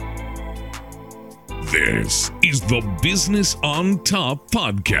This is the Business on Top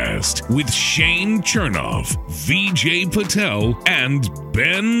podcast with Shane Chernoff, VJ Patel, and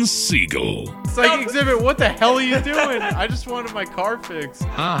Ben Siegel. It's like Exhibit, what the hell are you doing? I just wanted my car fixed.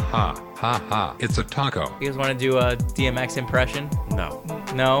 Ha ha, ha ha. It's a taco. You guys want to do a DMX impression? No.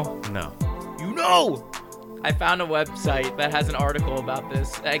 No? No. You know! I found a website that has an article about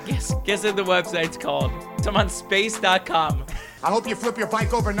this. I guess what the website's called. It's on space.com. I hope you flip your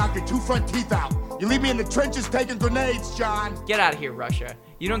bike over and knock your two front teeth out. You leave me in the trenches taking grenades, John. Get out of here, Russia.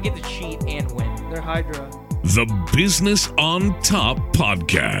 You don't get to cheat and win. They're Hydra. The Business on Top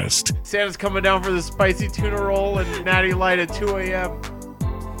podcast. Santa's coming down for the spicy tuna roll and Natty Light at 2 a.m.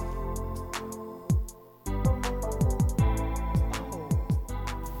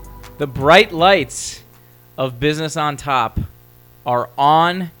 The bright lights of Business on Top are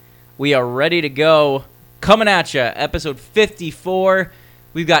on. We are ready to go. Coming at you, episode 54.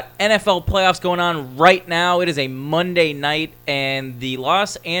 We've got NFL playoffs going on right now. It is a Monday night, and the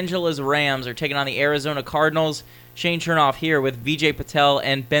Los Angeles Rams are taking on the Arizona Cardinals. Shane Chernoff here with VJ Patel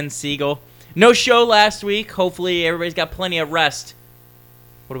and Ben Siegel. No show last week. Hopefully everybody's got plenty of rest.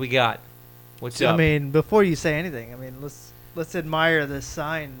 What do we got? What's up? I mean, before you say anything, let's admire this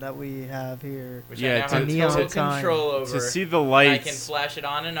sign that we have here. Which Yeah, I now have neon total sign. control over. To see the And lights. I can flash it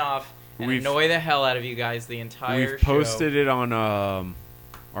on and off and We've- annoy the hell out of you guys the entire We've show. posted it on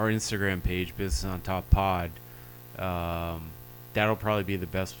our Instagram page, Business on Top Pod. That'll probably be the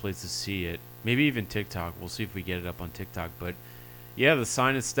best place to see it. Maybe even TikTok. We'll see if we get it up on TikTok. But yeah, the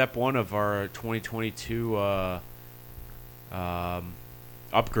sign is step one of our 2022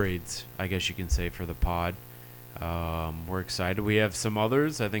 upgrades, I guess you can say, for the pod. We're excited. We have some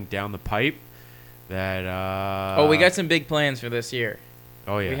others, I think, down the pipe that. We got some big plans for this year.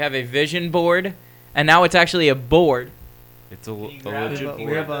 Oh yeah. We have a vision board, and now it's actually a board. It's a Can you grab legit it? board.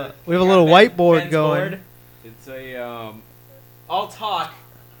 We have a little whiteboard going. It's a All talk,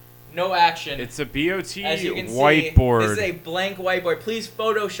 no action. It's a BOT As you can whiteboard. see, this is a blank whiteboard. Please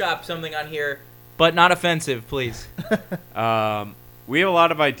Photoshop something on here, but not offensive, please. We have a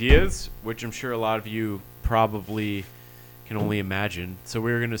lot of ideas, which I'm sure a lot of you probably can only imagine. So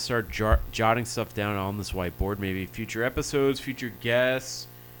we're going to start jotting stuff down on this whiteboard. Maybe future episodes, future guests,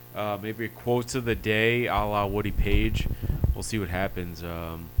 maybe quotes of the day, a la Woody Page. We'll see what happens.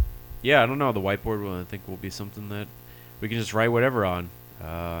 Yeah, I don't know. The whiteboard, I think, will be something that we can just write whatever on.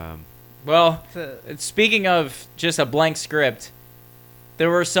 Well, speaking of just a blank script, there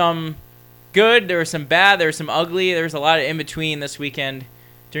were some good, there were some bad, there was some ugly. There was a lot of in-between this weekend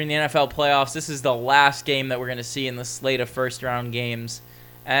during the NFL playoffs. This is the last game that we're going to see in the slate of first-round games.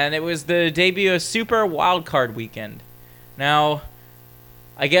 And it was the debut of Super Wildcard Weekend. Now,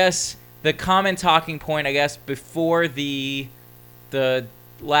 I guess the common talking point, before the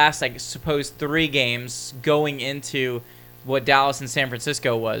last, I suppose, 3 games going into what Dallas and San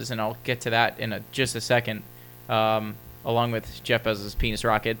Francisco was, and I'll get to that in just a second, along with Jeff Bezos' penis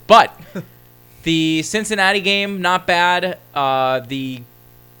rocket. But the Cincinnati game, not bad. The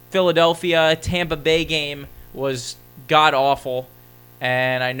Philadelphia-Tampa Bay game was god-awful.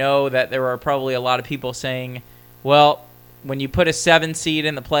 And I know that there were probably a lot of people saying, well, when you put a 7 seed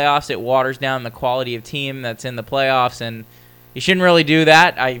in the playoffs, it waters down the quality of team that's in the playoffs, and you shouldn't really do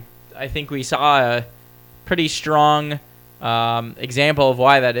that. I think we saw a pretty strong example of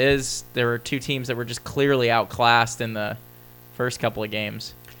why that is. There were 2 teams that were just clearly outclassed in the first couple of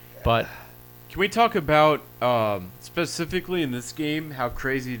games. But can we talk about, specifically in this game, how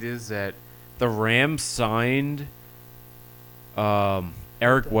crazy it is that the Rams signed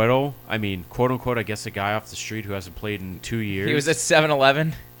Eric Weddle? I mean, quote-unquote, I guess a guy off the street who hasn't played in 2 years. he was at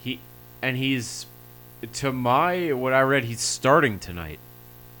 7-Eleven. He's, to what I read, he's starting tonight.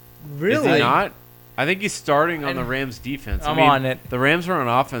 Really? Is he not? I think he's starting on the Rams defense. I'm on it. The Rams are on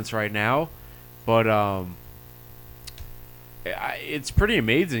offense right now, but it's pretty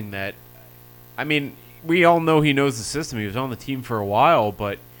amazing that, I mean, we all know he knows the system. He was on the team for a while,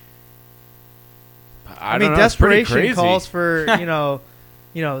 but I don't know, it's pretty desperation crazy. calls for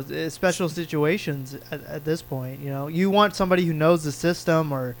special situations at this point. You want somebody who knows the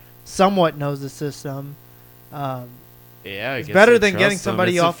system or somewhat knows the system. Yeah, I It's guess better I than trust getting him.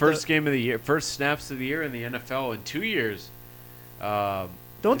 somebody It's off the first game of the year, first snaps of the year in the NFL in 2 years. Don't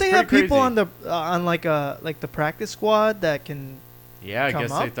It's they have pretty people crazy. on the the practice squad that can? Yeah, I come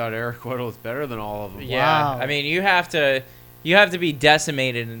guess up? they thought Eric Weddle was better than all of them. Yeah, Wow. I mean, you have to be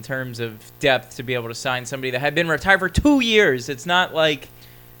decimated in terms of depth to be able to sign somebody that had been retired for 2 years. It's not like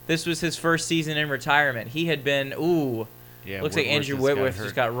this was his first season in retirement. He had been Yeah, Looks like Andrew just got Whitworth hurt.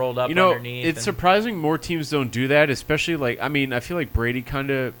 just got rolled up You know, underneath. it's and- surprising more teams don't do that, especially I feel like Brady kind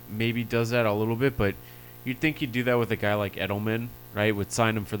of maybe does that a little bit, but you'd think he'd do that with a guy like Edelman, right? Would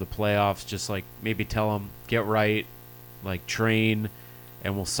sign him for the playoffs, just like maybe tell him, get right, like train,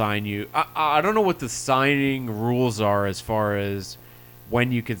 and we'll sign you. I don't know what the signing rules are as far as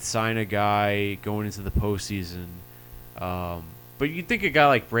when you could sign a guy going into the postseason. But you'd think a guy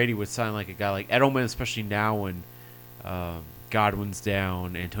like Brady would sign like a guy like Edelman, especially now when Godwin's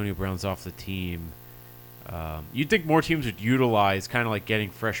down, Antonio Brown's off the team. You'd think more teams would utilize kind of like getting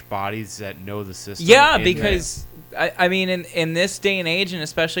fresh bodies that know the system. Yeah, in because I mean, in this day and age, and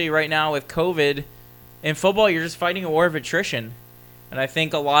especially right now with COVID, in football, you're just fighting a war of attrition. And I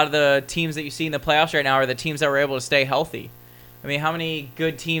think a lot of the teams that you see in the playoffs right now are the teams that were able to stay healthy. I mean, how many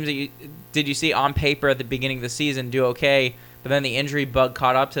good teams did you see on paper at the beginning of the season do okay, but then the injury bug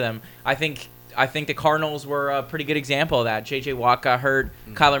caught up to them? I think the Cardinals were a pretty good example of that. J.J. Watt got hurt.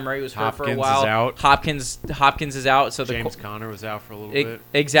 Kyler Murray was hurt for a Hopkins while. is out. Hopkins is out. So James Conner was out for a little bit.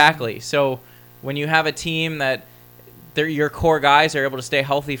 Exactly. So when you have a team that your core guys are able to stay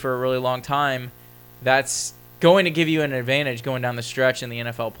healthy for a really long time, that's going to give you an advantage going down the stretch in the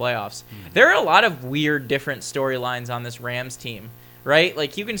NFL playoffs. There are a lot of weird, different storylines on this Rams team, right?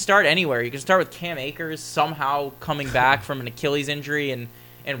 Like, you can start anywhere. You can start with Cam Akers somehow coming back from an Achilles injury in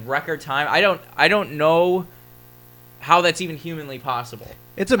record time. I don't know how that's even humanly possible.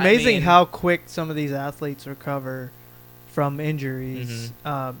 It's amazing mean- how quick some of these athletes recover from injuries.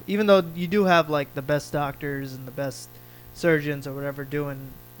 Even though you do have like the best doctors and the best surgeons or whatever doing,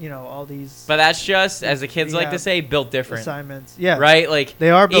 all these But that's just, as the kids like Yeah. to say, built different. assignments. Yeah, Right? Like,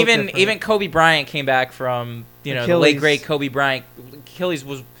 They are built even different. Kobe Bryant came back from, the late Achilles. great Kobe Bryant. Achilles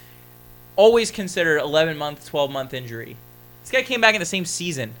was always considered 11-month, 12-month injury. This guy came back in the same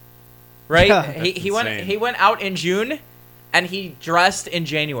season. Right? Yeah. he went insane. he went out in June and he dressed in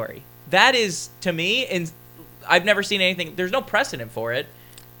January. That is, to me, I've never seen anything. There's no precedent for it.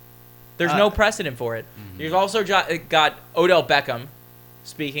 There's no precedent for it. You've also got Odell Beckham.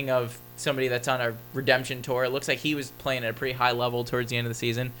 Speaking of somebody that's on a redemption tour, it looks like he was playing at a pretty high level towards the end of the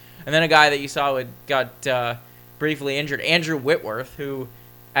season. And then a guy that you saw got briefly injured, Andrew Whitworth, who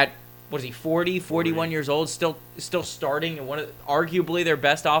at, 41 years old, still starting in one of arguably their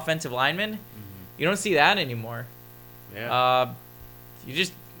best offensive linemen. You don't see that anymore. Yeah.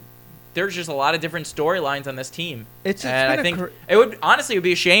 There's just a lot of different storylines on this team. It's And I think it would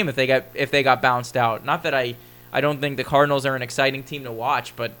be a shame if they got bounced out. Not that I don't think the Cardinals are an exciting team to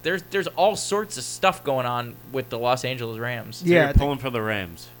watch, but there's all sorts of stuff going on with the Los Angeles Rams. So Yeah, you're pulling for the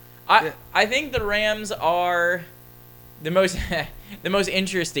Rams. I think the Rams are the most the most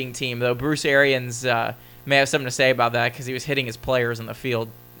interesting team, though. Bruce Arians may have something to say about that because he was hitting his players on the field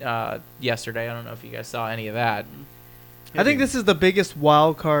yesterday. I don't know if you guys saw any of that. I think this is the biggest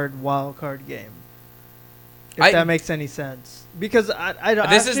wild card game. If that makes any sense, because I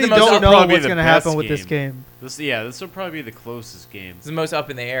This is actually the most- don't know probably what's the going to best happen with this game. game. This will probably be the closest game. It's the most up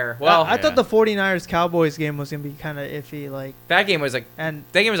in the air. Well, I thought the 49ers-Cowboys game was going to be kind of iffy, that game was and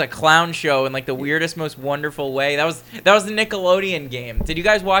a clown show in like the weirdest, most wonderful way. That was the Nickelodeon game. Did you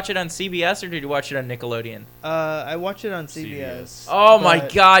guys watch it on CBS or did you watch it on Nickelodeon? I watched it on CBS. Oh my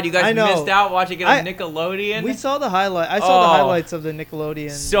but God, you I guys know. missed out watching it on I- Nickelodeon. We saw the highlight. I saw the Oh. highlights of the Nickelodeon.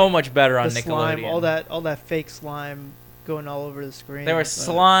 So much better on the Nickelodeon. slime, all that fake slime going all over the screen. There was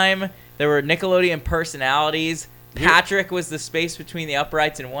slime. There were Nickelodeon personalities. Patrick was the space between the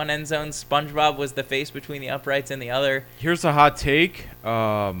uprights in one end zone. SpongeBob was the face between the uprights in the other. Here's a hot take.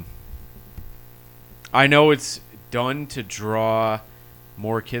 I know it's done to draw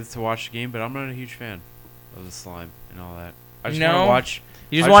more kids to watch the game, but I'm not a huge fan of the slime and all that. I just want No? to watch.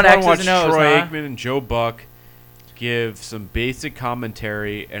 You just I want wanna X's watch and O's, Troy huh? Aikman and Joe Buck give some basic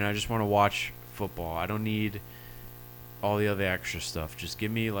commentary, and I just want to watch football. I don't need all the other extra stuff. Just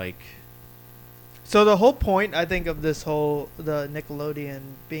give me So the whole point, I think, of the Nickelodeon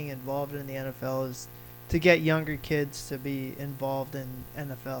being involved in the NFL is to get younger kids to be involved in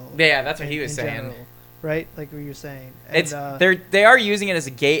NFL. Yeah, that's what he was in saying. general, right? Like what you're saying. And, They are using it as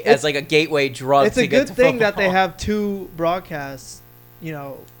as like a gateway drug. it's to a get good to thing that they football. have two broadcasts.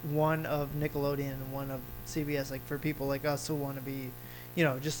 One of Nickelodeon and one of CBS. Like for people like us who want to be,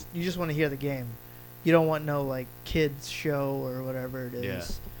 you just want to hear the game. You don't want no like kids show or whatever it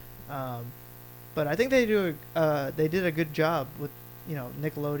is. Yeah. But I think they did a good job with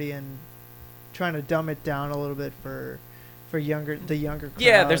Nickelodeon trying to dumb it down a little bit for the younger crowd.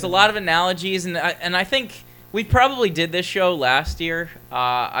 Yeah, there's a lot of analogies, and I think we probably did this show last year.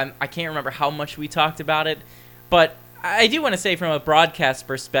 I can't remember how much we talked about it, but I do want to say from a broadcast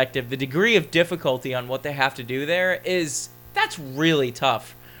perspective, the degree of difficulty on what they have to do there that's really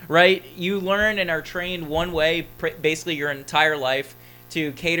tough, right? You learn and are trained one way basically your entire life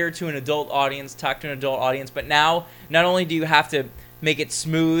to cater to an adult audience, talk to an adult audience, but now not only do you have to make it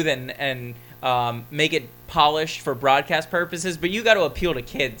smooth and make it polished for broadcast purposes, but you got to appeal to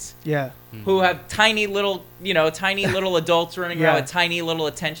kids. Yeah. Who have tiny little adults running around with tiny little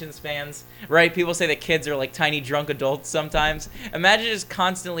attention spans, right? People say that kids are like tiny drunk adults sometimes. Imagine just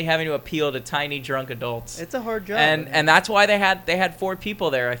constantly having to appeal to tiny drunk adults. It's a hard job. And that's why they had 4 people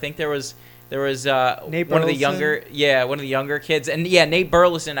there. I think there was Nate one of the Burleson? one of the younger kids, and Nate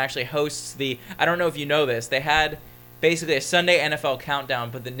Burleson actually hosts the. I don't know if you know this. They had basically a Sunday NFL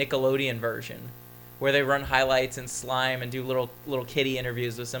countdown, but the Nickelodeon version, where they run highlights and slime and do little kiddie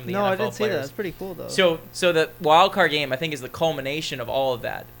interviews with some of the NFL players. No, I didn't see that. That's pretty cool, though. So the wild card game, I think, is the culmination of all of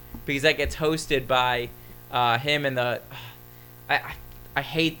that, because that gets hosted by him and the.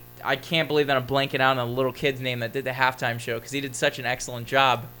 I can't believe that I'm blanking out on the little kid's name that did the halftime show, because he did such an excellent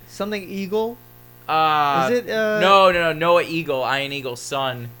job. Something Eagle? Is it? No. Noah Eagle, Ian Eagle's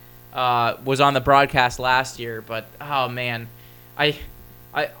son, was on the broadcast last year. But oh man,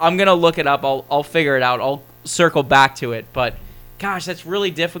 I'm gonna look it up. I'll figure it out. I'll circle back to it. But gosh, that's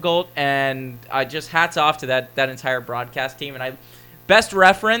really difficult. And I just hats off to that entire broadcast team. And best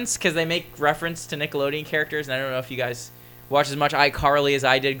reference, because they make reference to Nickelodeon characters. And I don't know if you guys watch as much iCarly as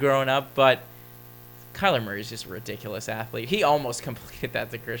I did growing up, but Kyler Murray is just a ridiculous athlete. He almost completed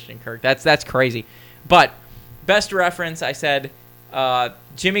that to Christian Kirk. That's crazy. But best reference, I said,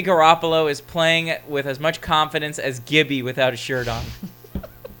 Jimmy Garoppolo is playing with as much confidence as Gibby without a shirt on.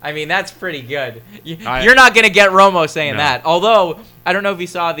 I mean, that's pretty good. You're not going to get Romo saying that. Although, I don't know if you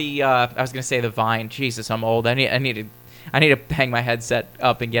saw the, I was going to say the Vine. Jesus, I'm old. I need to hang my headset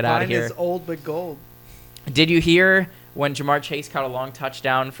up and get out of here. Vine is old but gold. Did you hear when Jamar Chase caught a long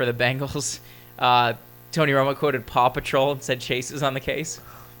touchdown for the Bengals? Tony Romo quoted Paw Patrol and said Chase is on the case.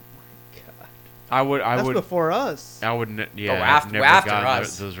 That's before us. I wouldn't. Yeah, after never after got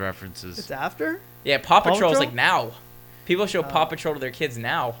us. those references. It's after? Yeah, Paw Patrol's like now. People show Paw Patrol to their kids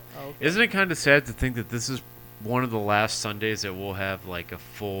now. Oh, okay. Isn't it kind of sad to think that this is one of the last Sundays that we'll have like a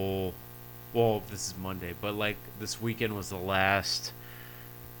full? Well, this is Monday, but like this weekend was the last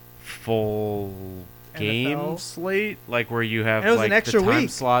full game NFL? slate, like where you have And it was like an extra the time week.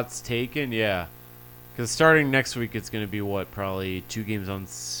 slots taken. Yeah. Because starting next week, it's going to be probably 2 games on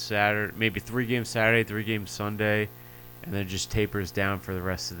Saturday, maybe 3 games Saturday, 3 games Sunday, and then it just tapers down for the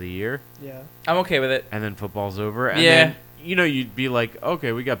rest of the year. Yeah. I'm okay with it. And then football's over. And Yeah. then, you'd be like,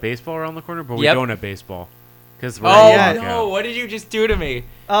 okay, we got baseball around the corner, but we Yep. don't have baseball. Because yeah. No! What did you just do to me?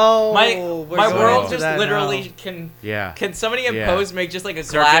 Oh, My we're my going world into just that literally now. can somebody Yeah. impose make just like a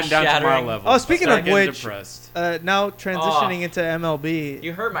Start glass getting down to my shattering? level. Oh, speaking Start of getting which, depressed. now transitioning into MLB.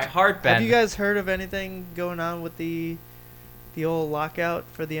 You hurt my heart, Ben. Have you guys heard of anything going on with the old lockout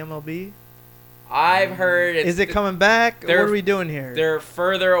for the MLB? I've heard. Is it coming back? What they're- are we doing here? They're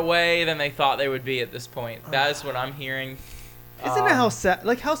further away than they thought they would be at this point. That is what I'm hearing. Isn't it how sad?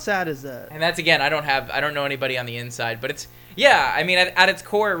 Like, how sad is that? And that's again, I don't know anybody on the inside, but it's I mean, at its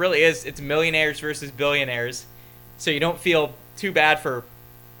core, it really is. It's millionaires versus billionaires, so you don't feel too bad for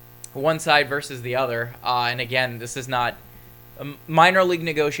one side versus the other. And again, this is not minor league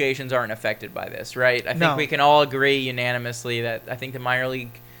negotiations aren't affected by this, right? I think No. we can all agree unanimously that I think the minor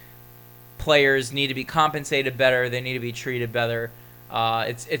league players need to be compensated better. They need to be treated better.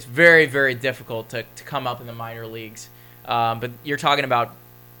 It's very, very difficult to come up in the minor leagues. But you're talking about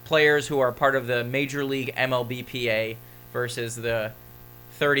players who are part of the Major League MLBPA versus the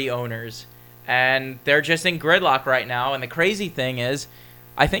 30 owners. And they're just in gridlock right now. And the crazy thing is,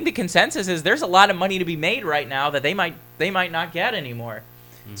 I think the consensus is there's a lot of money to be made right now that they might not get anymore.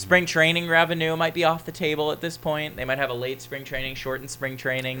 Mm-hmm. Spring training revenue might be off the table at this point. They might have a late spring training, shortened spring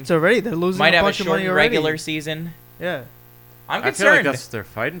training. It's already. They're losing Might a have a bunch of money shortened already. regular season. Yeah. I'm I feel like concerned. that's what they're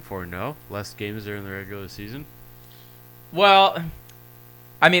fighting for, no? Less games during the regular season? Well,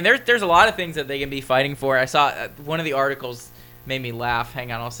 I mean, there's a lot of things that they can be fighting for. I saw one of the articles made me laugh.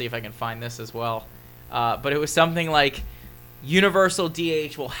 Hang on, I'll see if I can find this as well. But it was something like universal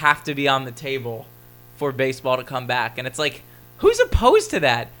DH will have to be on the table for baseball to come back. And it's like, who's opposed to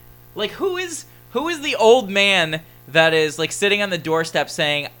that? Like, who is the old man that is like sitting on the doorstep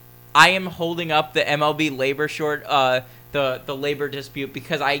saying, I am holding up the MLB labor the labor dispute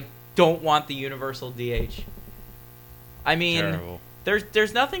because I don't want the universal DH. I mean, Terrible.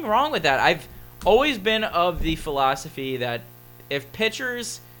 there's nothing wrong with that. I've always been of the philosophy that if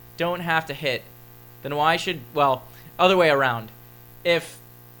pitchers don't have to hit, then why should, well, other way around. If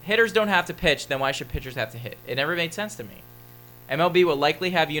hitters don't have to pitch, then why should pitchers have to hit? It never made sense to me. MLB will likely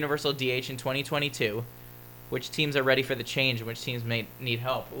have universal DH in 2022. Which teams are ready for the change and which teams may need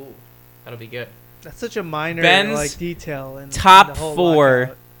help? Ooh, that'll be good. That's such a minor Ben's detail. In top the whole 4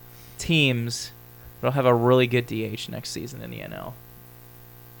 lockout. teams will have a really good DH next season in the NL.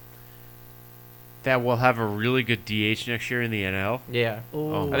 That will have a really good DH next year in the NL. Yeah.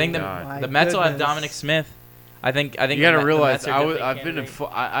 Ooh, Oh I think my the Mets will have goodness. Dominic Smith. I think. You got to realize the Mets are I've definitely been in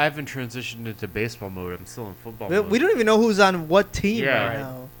candidate. I haven't transitioned into baseball mode. I'm still in football We, mode. we don't even know who's on what team Yeah. right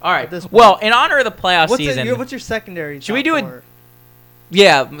now. All right. at this point. Well, in honor of the playoff season, What's your secondary? Should we top do it- four?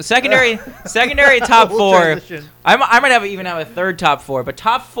 yeah, secondary top We'll 4. transition. I might even have a third top 4, but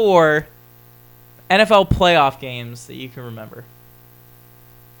top 4 NFL playoff games that you can remember.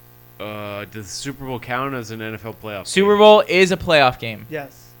 Does the Super Bowl count as an NFL playoff? Super Bowl is a playoff game.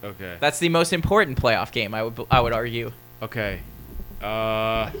 Yes. Okay. That's the most important playoff game. I would argue. Okay.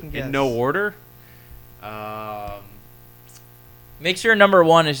 can guess. In no order. Make sure number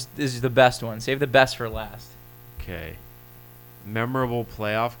 1 is the best one. Save the best for last. Okay. Memorable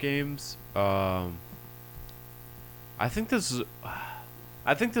playoff games. I think this is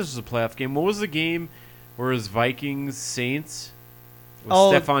a playoff game. What was the game where it was Vikings Saints with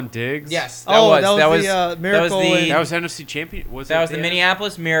Oh, Stephon Diggs? Yes, That was the Miracle the- That was NFC champion. That was the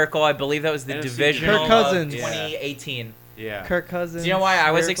Minneapolis Miracle. I believe that was the NFC divisional Kirk Cousins. of 2018. Yeah. Kirk Cousins. Do you know why I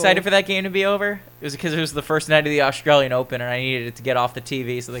was Miracle. excited for that game to be over? It was because it was the first night of the Australian Open, and I needed it to get off the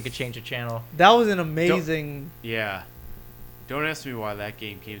TV so they could change the channel. That was an amazing. Yeah. Don't ask me why that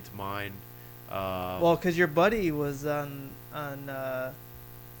game came to mind. Well, because your buddy was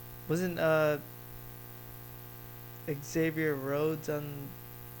wasn't Xavier Rhodes on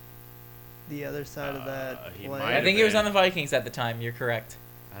the other side of that he play? might I have think he was been. on the Vikings at the time. You're correct.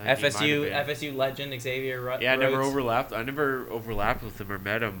 I think he might have been. FSU legend Xavier Rhodes. Yeah, I never overlapped with him or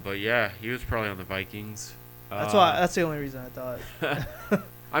met him, but yeah, he was probably on the Vikings. That's why. That's the only reason I thought.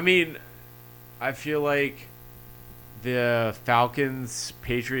 I mean, I feel like the Falcons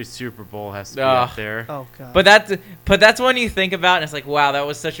Patriots Super Bowl has to be up there. Oh god. But that's when you think about it, and it's like, wow, that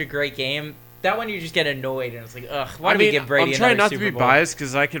was such a great game. That one you just get annoyed, and it's like, ugh, why do we give Brady I'm trying another not Super to be Bowl? biased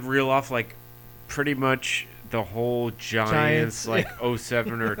because I could reel off like pretty much the whole Giants, Giants. like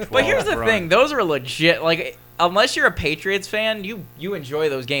 07 or 12. But here's the run. thing: those are legit. Like, unless you're a Patriots fan, you enjoy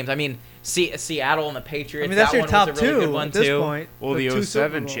those games. I mean, Seattle and the Patriots. I mean, that's that your one top was a really two good one at this too. point. Well, the two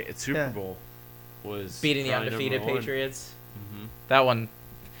 07 Super Bowl. Super Yeah. Bowl was Beating the probably undefeated number one. Patriots. Mhm. That one,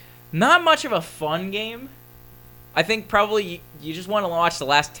 not much of a fun game. I think probably you just want to watch the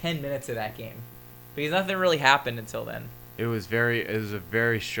last 10 minutes of that game because nothing really happened until then. It was a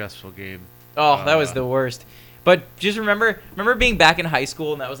very stressful game. Oh, that was the worst. But just remember being back in high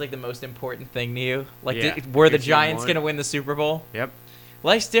school and that was like the most important thing to you. Like, Yeah. were the Your team Giants won. gonna win the Super Bowl? Yep.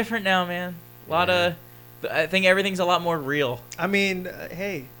 Life's different now, man. I think everything's a lot more real. I mean,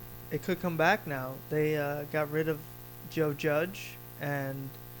 hey, it could come back now. They got rid of Joe Judge and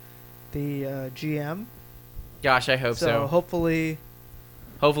the GM. Gosh, I hope so. Hopefully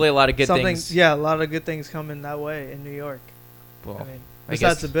Hopefully, a lot of good something. things. Yeah, a lot of good things coming that way in New York. Well, I mean, I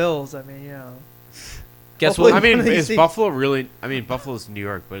besides guess- the Bills, I mean, you know. guess hopefully- what? I mean, What do you is see? Buffalo really? I mean, Buffalo's New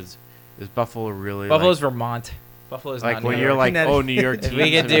York, but is Buffalo really? Buffalo's Vermont. Buffalo's like not when New you're York. like, Connecticut. oh, New York If teams. we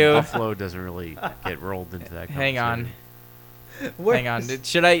could I mean, do- Buffalo doesn't really get rolled into that. Hang on. Where- Hang on.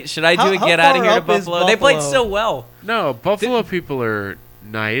 Should I do How- a how get out of far here to up is Buffalo? They played Buffalo? so well. No, Buffalo people are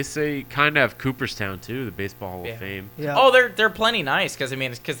nice. They kind of have Cooperstown too, the Baseball Hall Yeah. of Fame. Yeah. Oh, they're plenty nice because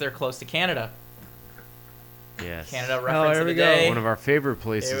they're close to Canada. Yes. Canada reference here of the we go. day. One of our favorite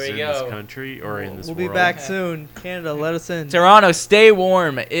places Here we in this go. country or in this We'll world. be back soon. Canada, let us in. Toronto, stay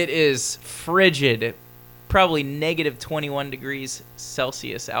warm. It is frigid, probably negative 21 degrees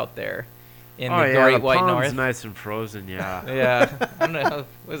Celsius out there in Oh the yeah, Great the White pond's North. nice and frozen. Yeah. Yeah, I don't know.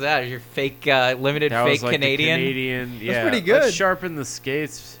 What's that? Your fake limited That fake was like Canadian? The Canadian. Yeah. pretty good. Let's sharpen the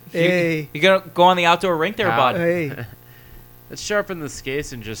skates. Hey, You gonna go on the outdoor rink there, How- bud? hey. Let's sharpen the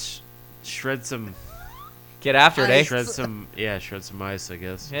skates and just shred some. Get after it, eh? Shred some. Yeah, shred some ice. I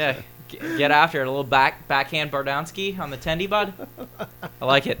guess. Yeah, get after it. A little backhand Bardowski on the tendy, bud. I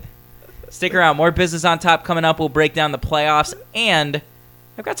like it. Stick around. More business on top coming up. We'll break down the playoffs, and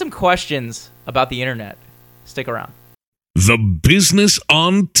I've got some questions about the internet. Stick around. The Business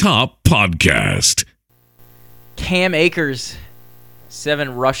on Top podcast. Cam Akers,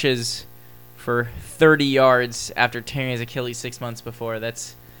 7 rushes for 30 yards after tearing his Achilles 6 months before.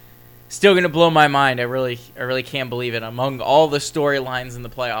 That's still going to blow my mind. I really can't believe it. Among all the storylines in the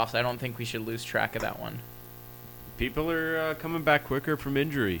playoffs, I don't think we should lose track of that one. People are coming back quicker from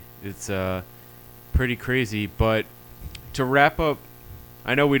injury. It's pretty crazy. But to wrap up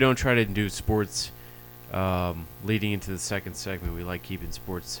I know we don't try to do sports leading into the second segment. We like keeping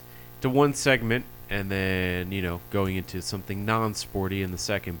sports to one segment and then, going into something non-sporty in the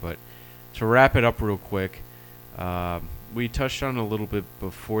second. But to wrap it up real quick, we touched on it a little bit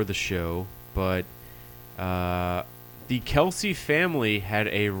before the show, but the Kelsey family had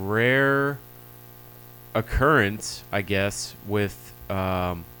a rare occurrence, I guess, with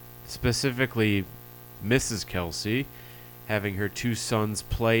specifically Mrs. Kelsey having her two sons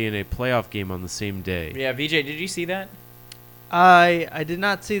play in a playoff game on the same day. Yeah, VJ, did you see that? I did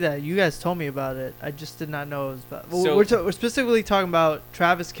not see that. You guys told me about it. I just did not know it was about. So- We're specifically talking about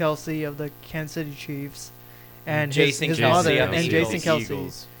Travis Kelsey of the Kansas City Chiefs and Jason his Kelce mother of the and Eagles. Jason Kelsey.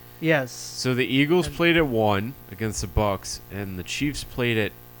 Eagles. Yes. So the Eagles played at 1 against the Bucks, and the Chiefs played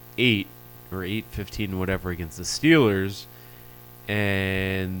at 8 or 8:15, whatever, against the Steelers.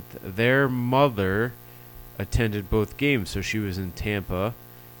 And their mother attended both games, so she was in Tampa,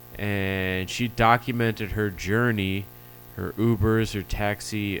 and she documented her journey, her Ubers, her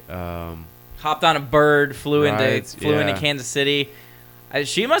taxi. Hopped on a bird, flew Rides, into yeah. Kansas City.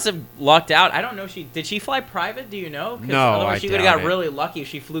 She must have lucked out. I don't know. Did she fly private? Do you know? 'Cause No, otherwise I she would have doubt got it. really lucky if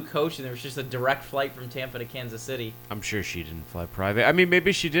she flew coach and there was just a direct flight from Tampa to Kansas City. I'm sure she didn't fly private. I mean,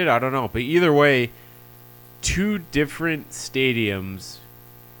 maybe she did. I don't know. But either way, two different stadiums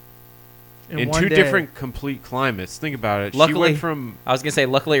in one two day. different complete climates. Think about it. She Luckily- went from I was gonna say,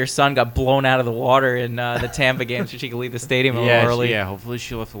 luckily her son got blown out of the water in the Tampa game, so she could leave the stadium a little early. Yeah, hopefully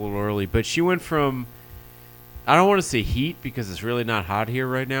she left a little early. But she went from, I don't want to say heat because it's really not hot here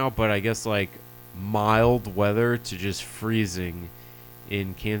right now, but I guess like mild weather to just freezing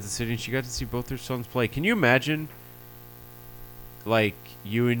in Kansas City. And she got to see both her sons play. Can you imagine, like,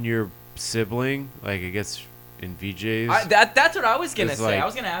 you and your sibling, like, I guess in VJ's? That's what I was gonna It's say. like I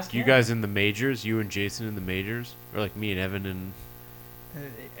was gonna ask you him. guys in the majors, you and Jason in the majors, or like me and Evan and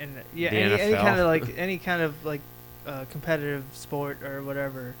And yeah, The any NFL. kind of like competitive sport or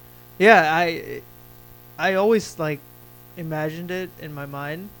whatever. Yeah, I always like imagined it in my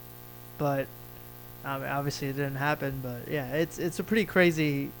mind, but obviously it didn't happen. But yeah, it's a pretty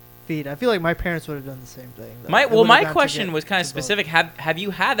crazy feat. I feel like my parents would have done the same thing. though. They would've My gone to question get was kind of to both. specific. Have you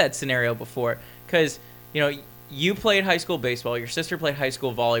had that scenario before? Because you played high school baseball. Your sister played high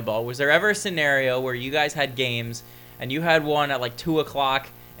school volleyball. Was there ever a scenario where you guys had games and you had one at like 2:00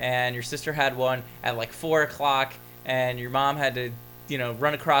 and your sister had one at like 4:00 and your mom had to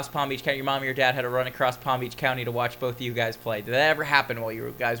run across Palm Beach County? Your mom and your dad had to run across Palm Beach County to watch both of you guys play. Did that ever happen while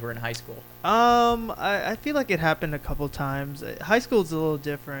you guys were in high school? I feel like it happened a couple times. High school's a little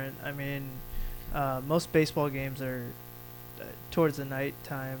different. I mean, most baseball games are towards the night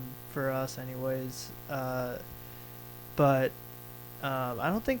time for us, anyways. But I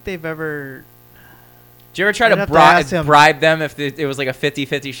don't think they've ever. Did you ever try I'd to have to ask him. bribe them if it was like a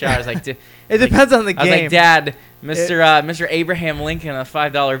 50-50 shot? I was like, It depends on the I was game. like, Dad, Mr. Abraham Lincoln, a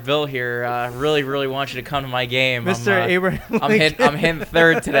 $5 bill here, really, really wants you to come to my game. Mr. Abraham. I'm hitting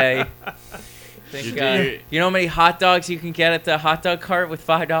third today. Think, You do- you know how many hot dogs you can get at the hot dog cart with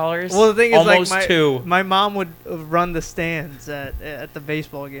 $5? Well, the thing is, almost like, two. my mom would run the stands at the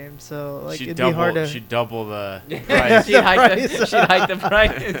baseball game, so like she'd it'd double, be hard to. she'd double the price. she'd hike price.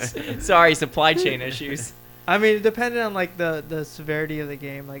 the price. Sorry, supply chain issues. I mean, it depended on like the severity of the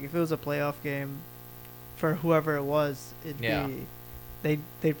game. Like if it was a playoff game, for whoever it was, Yeah. they'd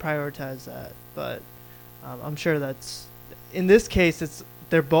prioritize that. But I'm sure that's in this case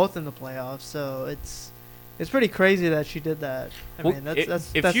they're both in the playoffs, so it's pretty crazy that she did that. I Well, mean, that's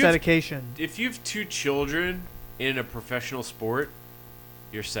if that's you've- dedication. If you have two children in a professional sport,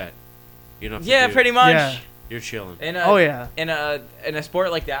 you're set. You don't have to Yeah, do- pretty much. Yeah. You're chilling. Oh yeah. In a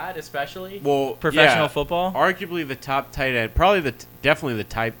sport like that, especially Well, professional yeah, football. arguably the top tight end, probably definitely the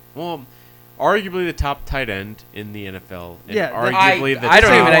type. Well, arguably the top tight end in the NFL. And Yeah, arguably the I don't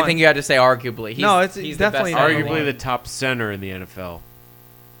top, even think you had to say arguably. He's, No, it's he's definitely the best not. in the arguably league. the top center in the NFL.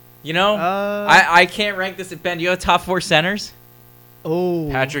 I can't rank this. Ben, do you have top 4 centers? Oh.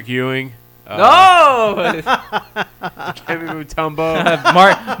 Patrick Ewing. No. Kevin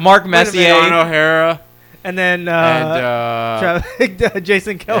Mutombo. Mark Messier. Sean O'Hara. And then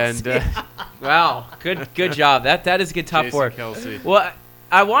Jason Kelsey. and Wow, good job. That is a good top Jason 4. Kelsey. Well,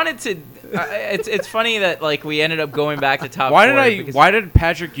 I wanted to. It's funny that like we ended up going back to top. Why 4 did because- Why did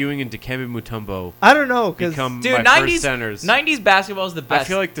Patrick Ewing and Dikembe Mutombo I don't know because become Dude, my 90s first centers? 90s basketball is the best. I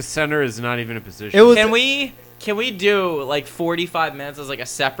feel like the center is not even a position. It was- Can we do like 45 minutes as like a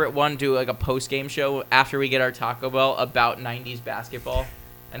separate one, do like a post game show after we get our Taco Bell about 90s basketball?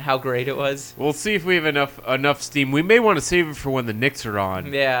 and how great it was. We'll see if we have enough steam. We may want to save it for when the Knicks are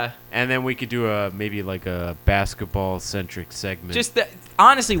on. Yeah. And then we could do maybe like a basketball-centric segment.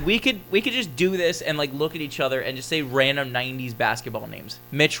 Honestly, we could just do this and like look at each other and just say random 90s basketball names.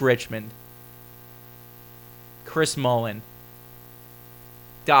 Mitch Richmond. Chris Mullin.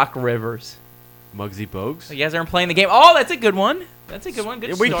 Doc Rivers. Muggsy Bogues. You guys aren't playing the game. Oh, that's a good one. That's a good one.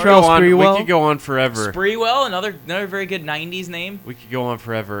 Good We start. could go on. Sprewell. We could go on forever. Sprewell, another very good 90s name. We could go on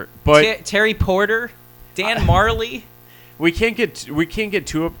forever. But Terry Porter. Dan Marley. we can't get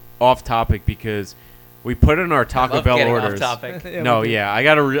too off topic because we put in our Taco Love Bell getting orders. off topic. Yeah, No, we do. yeah, I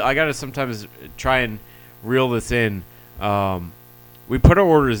gotta sometimes try and reel this in. We put our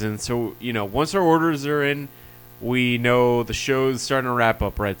orders in, so once our orders are in, we know the show's starting to wrap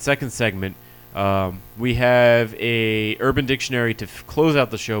up. Right, second segment. We have a Urban Dictionary to close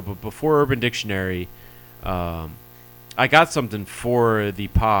out the show, but before Urban Dictionary, I got something for the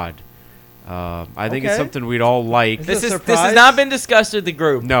pod. I think it's Okay. something we'd all like. Is This it a has surprise? not been discussed with the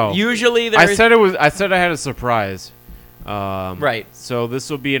group. No. Usually I there's said I had a surprise. Right. So this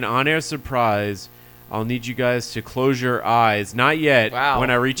will be an on-air surprise. I'll need you guys to close your eyes. Not yet. Wow. When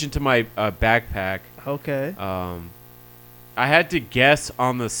I reach into my backpack, Okay. I had to guess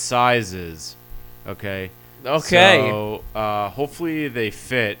on the sizes. Okay. Okay. So hopefully they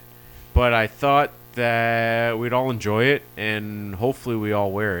fit, but I thought that we'd all enjoy it, and hopefully we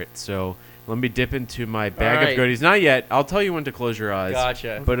all wear it. So let me dip into my bag right. of goodies. Not yet. I'll tell you when to close your eyes.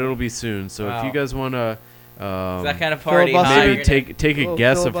 Gotcha. But it'll be soon. So if Wow. you guys want to Is that kind of party? Filibuster. huh? maybe You're gonna- take a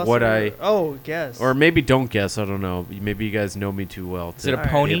guess of what I, guess. or maybe don't guess. I don't know. Maybe you guys know me too well Is it a to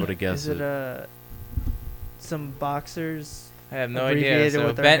pony? be able to guess Is it some boxers? I have no idea. abbreviated So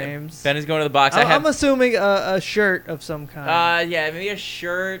with their Ben names? is going to the box. I I'm have assuming a shirt of some kind. yeah, maybe a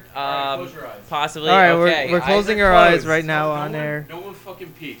shirt. close your eyes. Possibly. All right, okay. we're eyes closing are our eyes closed. right now No on one- air. No one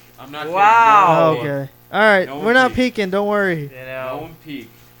fucking peek. I'm not Wow. kidding. No one Okay. All right, No we're one not peek. peeking. Don't worry. You peek. No know. one peek.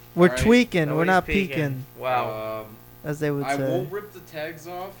 We're All right. tweaking. We're Nobody's not peeking. peeking, Wow. as they would I say. won't rip the tags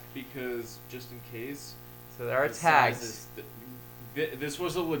off because just in case. So there are the tags. sizes- This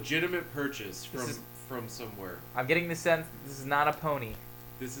was a legitimate purchase This from somewhere. I'm getting the sense this is not a pony.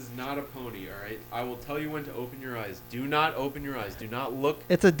 This is not a pony, all right? I will tell you when to open your eyes. Do not open your eyes. Do not look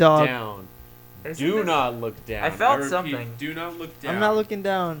It's a dog. down. Isn't Do this- not look down. I felt repeat, something. Do not look down. I'm not looking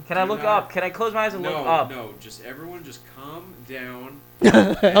down. Can I Do look not- up? Can I close my eyes and No, look up? no. Just everyone, just calm down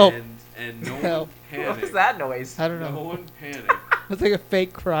Help. and no one Help. panic. What was that noise? I don't No know. one panic. It's like a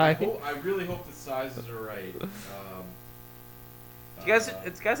fake cry. I really hope the sizes are right. Do you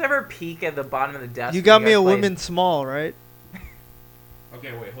guys ever peek at the bottom of the desk? You when got me guys a play? woman small, right?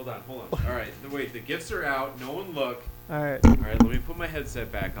 Okay, wait, hold on. All right, wait. The gifts are out. No one look. All right. All right, let me put my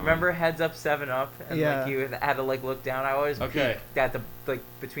headset back on. Remember Heads Up 7-Up? And Yeah. like you had to like look down. I always Okay. peeked at the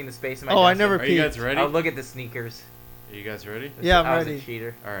between the space in my Oh, I desk. never Are you guys peeked. ready? I would look at the sneakers. Are you guys ready? Yeah, I'm I was ready. a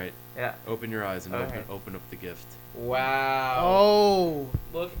cheater. All right. Yeah. Open your eyes and Okay. open up the gift. Wow. Oh,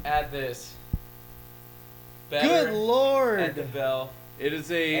 Look at this. good At the lord. bell. It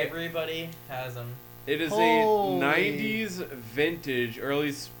is a Everybody has them. Holy. 90s vintage, or at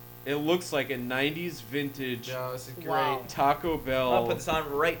least it looks like a 90s vintage No, this is great. Wow. Taco Bell. I'll put this on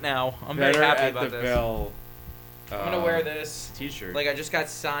right now. I'm very Better happy at about the this. Bell. I'm gonna wear this. T-shirt. Like I just got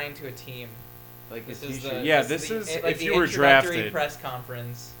signed to a team. Like This a is t-shirt. the Yeah, this this is the, like if the you were introductory drafted. press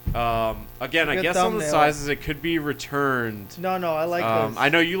conference. Again, I Good guess on the thumbnail. sizes it could be returned. No, I like this. I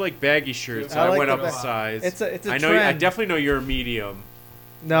know you like baggy shirts, so I I, like went the up a bag. size. It's a I know. I trend. definitely know you're a medium.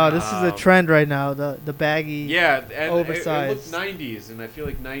 No, this is a Um, trend right now. The baggy. Yeah, and it looked Oversized. 90s, and I feel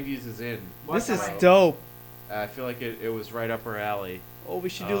like 90s is in. This is Right. dope. I feel like it was right up our alley. Oh, we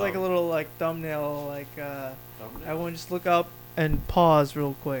should do like a little like thumbnail. Like Thumbnail? everyone just look up and pause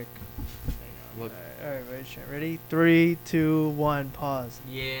real quick. Look, All right, ready? 3, 2, 1, pause.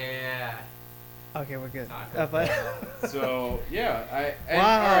 Yeah. Okay, we're good. Taco If I- so yeah, all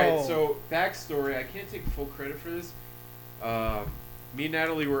Wow. right. So backstory, I can't take full credit for this. Me and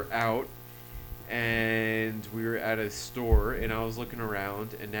Natalie were out, and we were at a store, and I was looking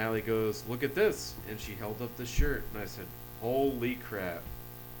around, and Natalie goes, "Look at this," and she held up the shirt, and I said, "Holy crap!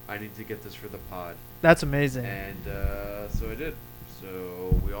 I need to get this for the pod," That's amazing. and so I did.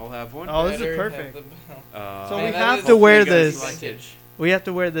 So we all have one. Oh, this is Better perfect. have the- So Man, we that have is- to wear hopefully you guys this. like it. Vintage. We have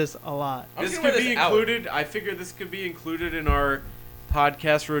to wear this a lot. I'm This just gonna could wear be this out. included. I figure this could be included in our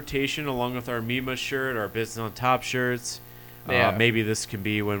podcast rotation, along with our Mima shirt, our Business on Top shirts. Yeah. Maybe this can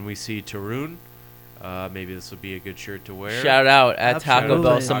be when we see Tarun. Maybe this will be a good shirt to wear. Shout out at Taco Absolutely.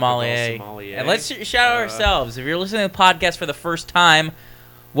 Bell Taco Sommelier. Sommelier. And let's shout out ourselves. If you're listening to the podcast for the first time,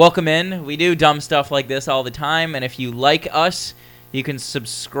 welcome in. We do dumb stuff like this all the time, and if you like us, You can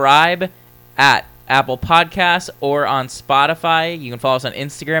subscribe at Apple Podcasts or on Spotify. You can follow us on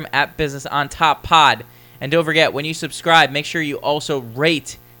Instagram at Business on Top Pod. And don't forget, when you subscribe, make sure you also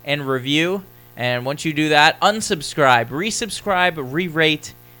rate and review. And once you do that, unsubscribe, resubscribe,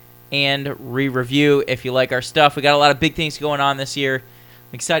 re-rate, and re-review if you like our stuff. We got a lot of big things going on this year.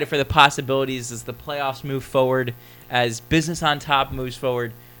 I'm excited for the possibilities as the playoffs move forward, as Business on Top moves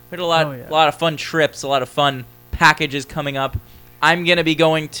forward. We had a lot of fun trips, a lot of fun packages coming up. I'm going to be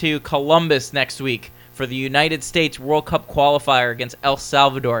going to Columbus next week for the United States World Cup qualifier against El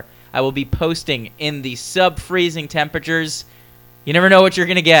Salvador. I will be posting in the sub-freezing temperatures. You never know what you're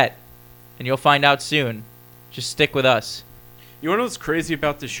going to get, and you'll find out soon. Just stick with us. You know what's crazy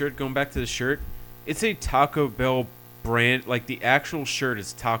about this shirt? Going back to the shirt, it's a Taco Bell brand. Like, the actual shirt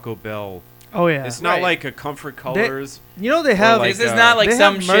is Taco Bell. Oh, yeah. It's not like a Comfort Colors. They have... like, this is not like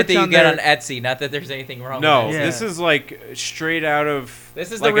some shit that you get their... on Etsy. Not that there's anything wrong No, with it. Yeah. this is like straight out of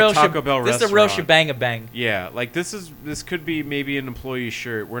This is like the real a Taco Bell This restaurant. is the real shebang bang. Yeah, like this could be maybe an employee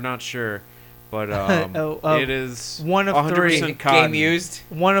shirt. We're not sure, but it is one of 100% three. cotton. Game used.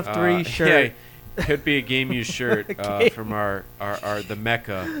 One of three shirt. Yeah, could be a game used shirt from our the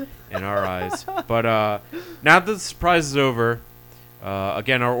Mecca in our eyes. But now that the surprise is over,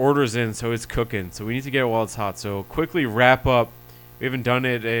 again our order's in, so it's cooking. So we need to get it while it's hot. So quickly wrap up. We haven't done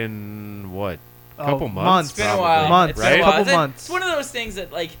it in what? A couple months. It's been a probably, while. Months. It's been a right? while. Couple months. It's one of those things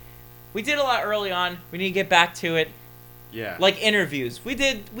that like we did a lot early on. We need to get back to it. Yeah. Like interviews. We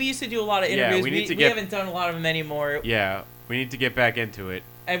used to do a lot of Yeah, interviews. we need to we get- haven't done a lot of them anymore. Yeah, we need to get back into it.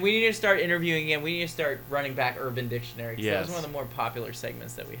 And we need to start interviewing again. We need to start running back Urban Dictionary. 'Cause that was Yes. one of the more popular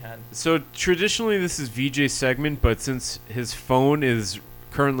segments that we had. So traditionally this is VJ's segment, but since his phone is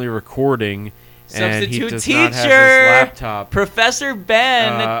currently recording and he Substitute does not have his teacher! laptop. Professor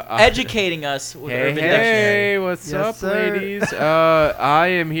Ben Uh, educating us with Hey, Urban Dictionary. hey, what's Yes, up, sir. ladies? I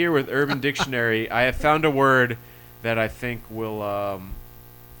am here with Urban Dictionary. I have found a word that I think will.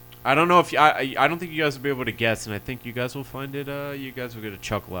 I don't know if I don't think you guys will be able to guess, and I think you guys will find it. You guys will get a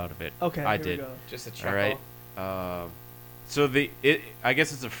chuckle out of it. Okay, I here we did. go. Just a chuckle. All right. So I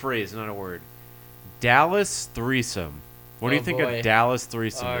guess it's a phrase, not a word. Dallas threesome. What do Oh, you think boy. a Dallas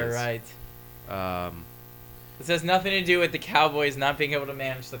threesome All is? right. Um, This has nothing to do with the Cowboys not being able to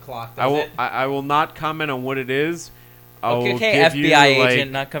manage the clock, does it? I will not comment on what it is. I will Okay, give FBI you,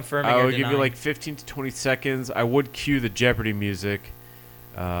 agent not confirming I or will give you denying. like 15 to 20 seconds. I would cue the Jeopardy music.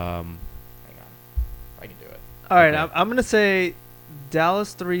 Hang on. I can do it. All right, Okay. I'm going to say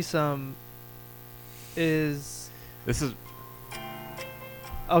Dallas threesome is... This is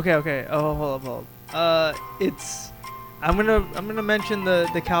Okay. Oh, hold up. It's... I'm gonna mention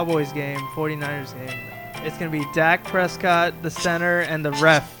the Cowboys game, 49ers game. It's gonna be Dak Prescott, the center, and the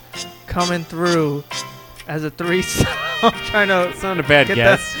ref coming through as a threesome. I'm trying to that's not a bad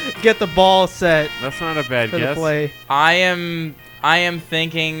guess. get the ball set That's not a bad for the guess. play. I am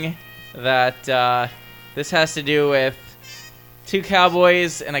thinking that this has to do with two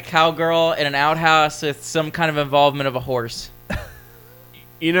cowboys and a cowgirl in an outhouse with some kind of involvement of a horse.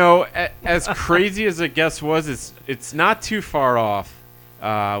 You know, as crazy as the guess was, it's not too far off,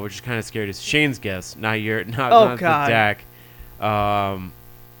 which is kind of scary. It's Shane's guess, not God. the Dak.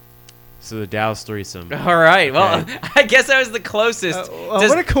 So the Dallas threesome. All right. Well, Okay. I guess I was the closest.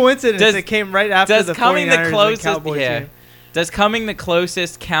 What a coincidence! does- It came right after does the coming 49ers the and closest? Cowboys Yeah. game. Does coming the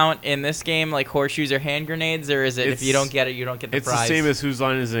closest count in this game, like horseshoes or hand grenades, or is it if you don't get it, you don't get the It's prize? the same as whose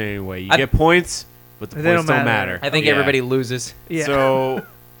line is it anyway. You I- get points, but the They points don't don't matter. matter. I think Yeah. everybody loses. Yeah. So,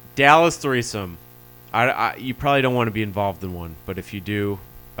 Dallas threesome. You probably don't want to be involved in one, but if you do,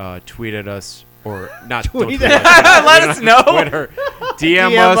 tweet at us or not. don't Tweet tweet at us. Let us know. Twitter.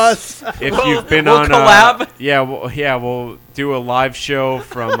 DM us if you've been we'll on. collab. We'll do a live show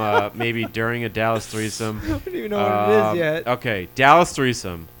from maybe during a Dallas threesome. I don't even know what it is yet. Okay, Dallas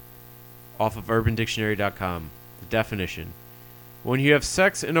threesome, off of UrbanDictionary.com. The definition: when you have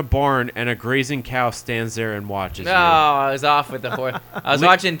sex in a barn and a grazing cow stands there and watches No, you. I was off with the horse. I was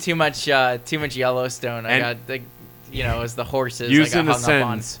watching too much Yellowstone. I And- got it was the horses. Using I the got hung up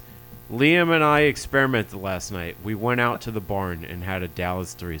on. sentence, Liam and I experimented last night. We went out to the barn and had a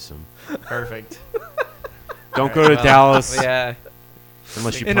Dallas threesome. Perfect. Don't go to Well, Dallas Yeah,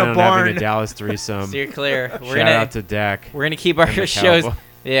 unless you In plan a on having barn. a Dallas threesome. steer clear. Shout out to Dak. We're gonna keep our and the shows. Cowboy.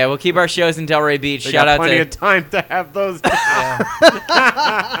 Yeah, we'll keep our shows in Delray Beach. They Shout got out plenty to of time to have those.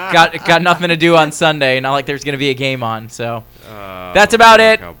 got nothing to do on Sunday. Not like there's gonna be a game on. So Uh, That's about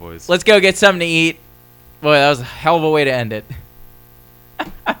it. Cowboys. let's go get something to eat. Boy, that was a hell of a way to end it.